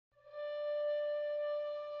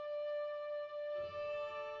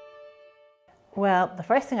Well, the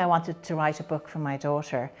first thing I wanted to write a book for my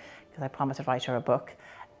daughter, because I promised to write her a book.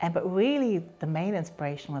 But really, the main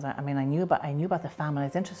inspiration was, I knew about the family, I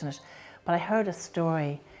was interested in it, but I heard a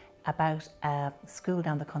story about a school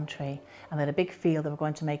down the country, and they had a big field they were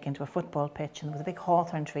going to make into a football pitch, and there was a big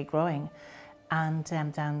hawthorn tree growing, and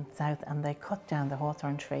down south, and they cut down the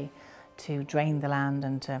hawthorn tree to drain the land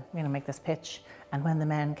and to make this pitch. And when the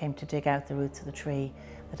men came to dig out the roots of the tree,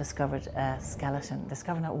 they discovered a skeleton. They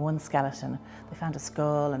discovered not one skeleton. They found a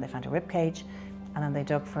skull and they found a rib cage, and then they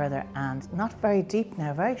dug further, and not very deep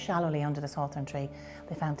now, very shallowly under this hawthorn tree,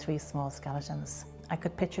 they found 3 small skeletons. I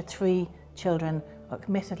could picture 3 children,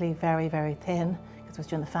 admittedly very, very thin, because it was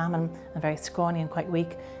during the famine, and very scrawny and quite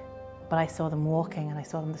weak, but I saw them walking and I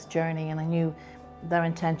saw them this journey, and I knew their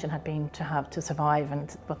intention had been to survive,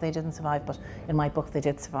 but they didn't survive, but in my book they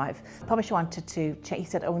did survive. The publisher wanted to, he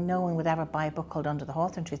said, oh, no one would ever buy a book called Under the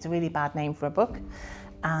Hawthorn Tree. It's a really bad name for a book.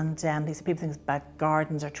 And he said, people think it's about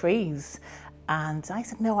gardens or trees. And I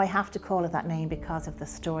said, no, I have to call it that name because of the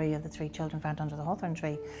story of the 3 children found under the hawthorn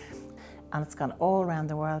tree. And it's gone all around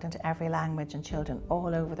the world into every language, and children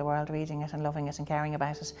all over the world reading it and loving it and caring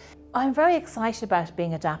about it. I'm very excited about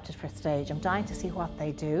being adapted for stage. I'm dying to see what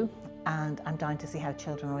they do, and I'm dying to see how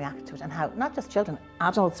children react to it, and how, not just children,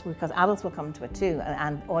 adults, because adults will come to it too,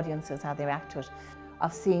 and audiences, how they react to it.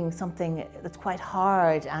 Of seeing something that's quite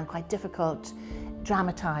hard and quite difficult,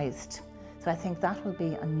 dramatised. So I think that will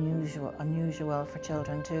be unusual for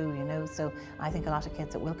children too, So I think a lot of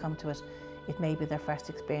kids that will come to it, it may be their first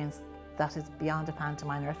experience that is beyond a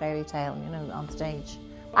pantomime or a fairy tale, on stage.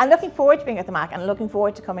 I'm looking forward to being at the MAC, and looking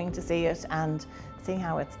forward to coming to see it and seeing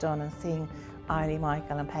how it's done, and seeing Eilidh,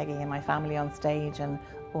 Michael and Peggy and my family on stage, and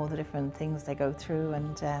all the different things they go through,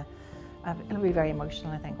 and it'll be very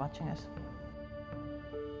emotional, I think, watching it.